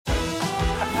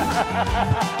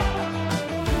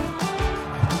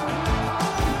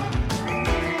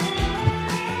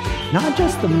Not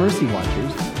just the mercy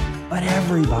watchers, but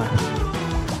everybody.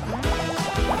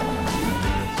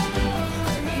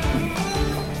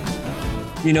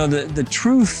 You know, the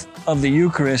truth of the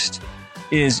Eucharist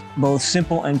is both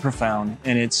simple and profound,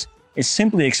 and it's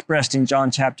simply expressed in John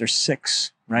chapter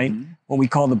 6, right? Mm-hmm. What we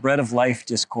call the bread of life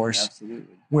discourse.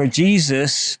 Absolutely. Where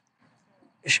Jesus,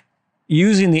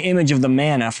 using the image of the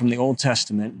manna from the Old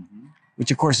Testament, mm-hmm. which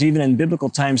of course even in biblical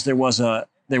times there was a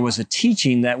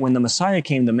teaching that when the Messiah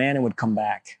came, the manna would come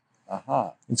back. Uh-huh.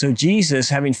 And so Jesus,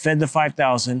 having fed the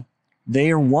 5,000,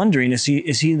 they are wondering, is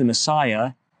he the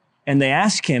Messiah? And they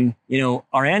ask him, you know,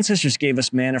 our ancestors gave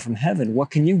us manna from heaven.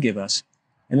 What can you give us?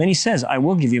 And then he says, I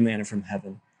will give you manna from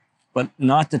heaven, but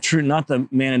not the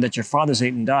manna that your fathers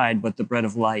ate and died, but the bread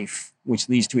of life, which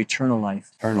leads to eternal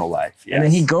life. Eternal life, yes. And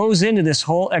then he goes into this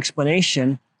whole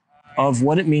explanation of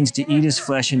what it means to eat his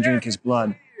flesh and drink his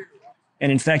blood.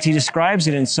 And in fact, he describes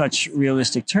it in such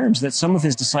realistic terms that some of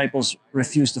his disciples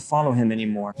refuse to follow him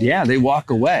anymore. Yeah, they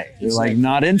walk away. They're like,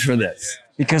 not in for this.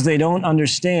 Because they don't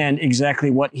understand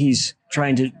exactly what he's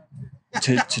trying to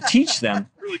teach them.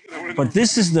 But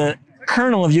this is the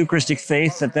kernel of Eucharistic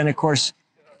faith that then, of course,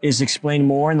 is explained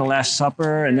more in the Last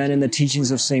Supper and then in the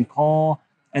teachings of St. Paul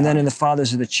and then in the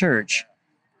Fathers of the Church.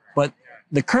 But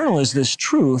the kernel is this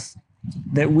truth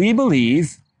that we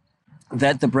believe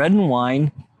that the bread and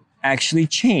wine actually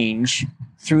change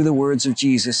through the words of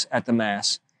Jesus at the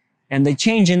Mass. And they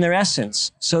change in their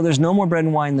essence. So there's no more bread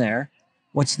and wine there.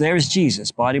 What's there is Jesus,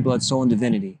 body, blood, soul, and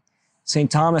divinity. St.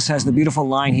 Thomas has the beautiful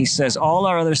line. He says, all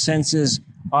our other senses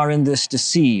are in this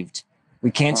deceived.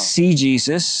 We can't see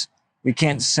Jesus. We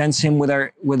can't sense him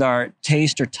with our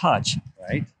taste or touch.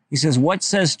 Right. He says, what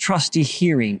says trusty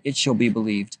hearing? It shall be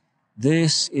believed.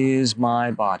 This is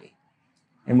my body.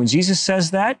 And when Jesus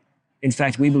says that, in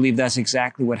fact, we believe that's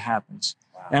exactly what happens.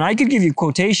 Wow. And I could give you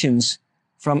quotations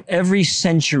from every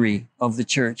century of the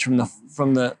church, from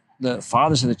the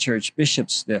fathers of the church,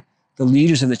 bishops, the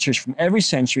leaders of the church from every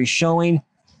century, showing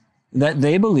that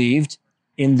they believed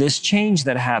in this change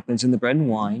that happens in the bread and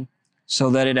wine so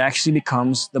that it actually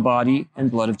becomes the body and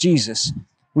blood of Jesus.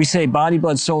 We say body,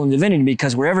 blood, soul, and divinity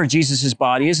because wherever Jesus'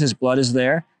 body is, his blood is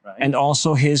there, right. And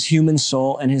also his human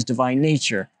soul and his divine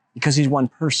nature, because he's one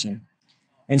person.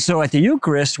 And so at the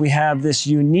Eucharist, we have this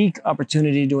unique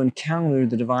opportunity to encounter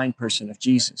the divine person of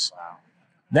Jesus. Wow.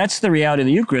 That's the reality of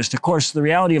the Eucharist. Of course, the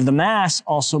reality of the Mass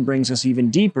also brings us even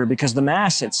deeper because the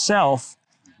Mass itself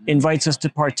invites us to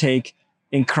partake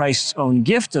in Christ's own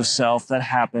gift of self that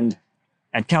happened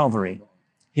at Calvary.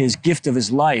 His gift of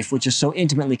his life, which is so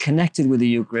intimately connected with the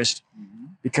Eucharist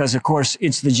because, of course,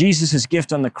 it's the Jesus'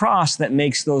 gift on the cross that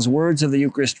makes those words of the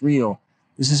Eucharist real.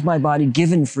 This is my body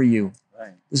given for you.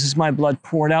 Right. This is my blood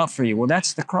poured out for you. Well,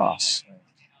 that's the cross. Right.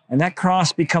 And that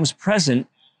cross becomes present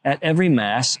at every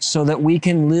Mass so that we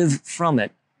can live from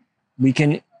it. We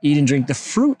can eat and drink the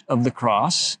fruit of the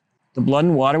cross, the blood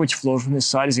and water which flowed from his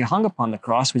side as he hung upon the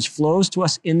cross, which flows to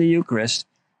us in the Eucharist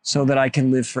so that I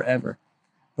can live forever.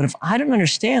 But if I don't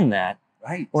understand that,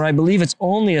 right, or I believe it's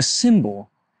only a symbol,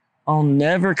 I'll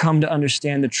never come to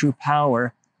understand the true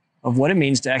power of what it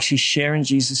means to actually share in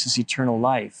Jesus' eternal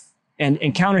life and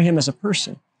encounter him as a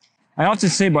person. I often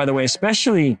say, by the way,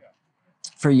 especially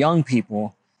for young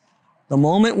people, the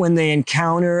moment when they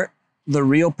encounter the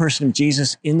real person of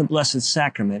Jesus in the Blessed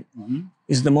Sacrament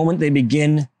is the moment they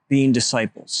begin being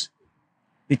disciples.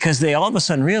 Because they all of a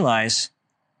sudden realize,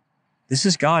 this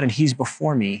is God and he's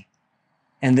before me.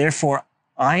 And therefore,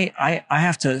 I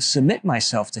have to submit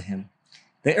myself to him.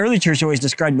 The early church always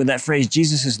described with that phrase,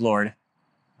 Jesus is Lord.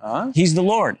 He's the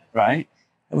Lord. Right.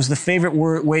 It was the favorite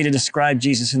way to describe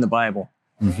Jesus in the Bible.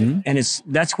 Mm-hmm. And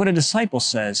that's what a disciple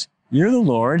says. You're the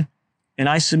Lord, and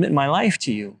I submit my life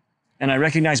to you. And I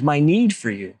recognize my need for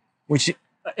you, which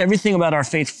everything about our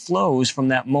faith flows from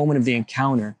that moment of the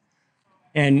encounter.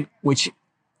 And which,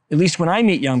 at least when I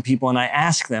meet young people and I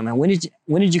ask them, and when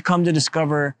did you come to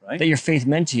discover that your faith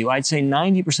meant to you? I'd say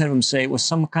 90% of them say it was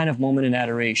some kind of moment in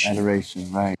adoration.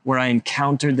 Adoration, right. Where I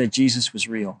encountered that Jesus was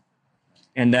real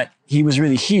and that he was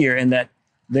really here and that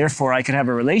therefore I could have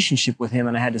a relationship with him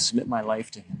and I had to submit my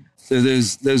life to him. So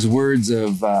those words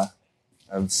of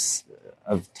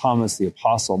Thomas the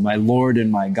Apostle, my Lord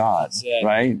and my God, Exactly.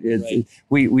 Right?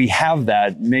 We have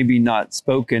that, maybe not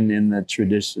spoken in the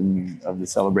tradition of the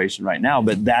celebration right now,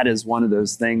 but that is one of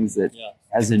those things that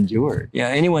has endured. Yeah,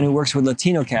 anyone who works with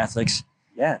Latino Catholics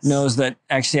knows that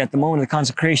actually at the moment of the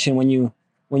consecration, when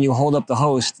you hold up the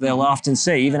host, they'll often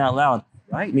say, even out loud,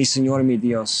 right. Mi Señor, mi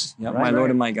Dios, my Lord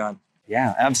and my God.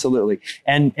 Yeah, absolutely.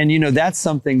 And you know, that's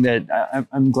something that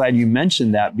I'm glad you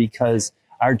mentioned that, because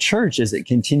our church, as it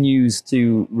continues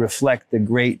to reflect the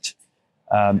great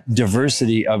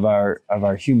diversity of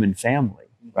our human family,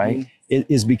 right, it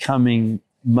is becoming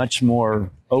much more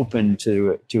open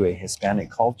to a Hispanic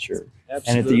culture.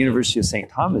 Absolutely. And at the University of St.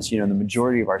 Thomas, you know, the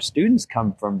majority of our students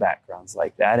come from backgrounds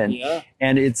like that.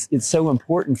 And it's so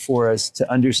important for us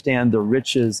to understand the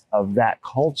riches of that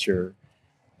culture.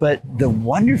 But the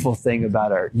wonderful thing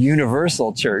about our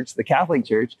universal church, the Catholic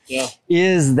Church,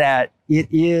 is that it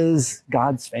is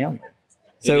God's family.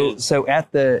 So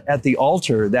at the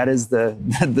altar, that is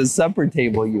the supper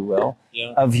table, you will,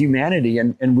 of humanity,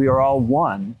 and we are all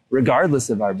one, regardless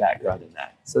of our background in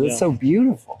that. So it's so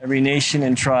beautiful. Every nation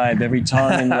and tribe, every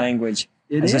tongue and language,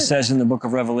 as it says in the book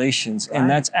of Revelations. Right. And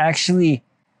that's actually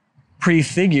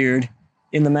prefigured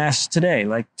in the Mass today.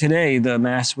 Like today, the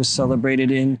Mass was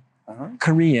celebrated in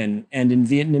Korean and in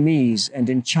Vietnamese and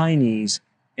in Chinese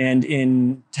and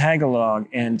in Tagalog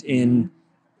and in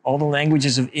all the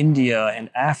languages of India and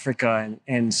Africa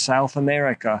and South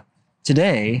America.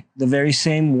 Today, the very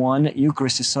same one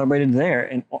Eucharist is celebrated there.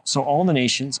 And so all the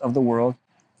nations of the world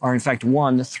are in fact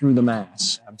one through the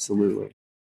Mass. Absolutely.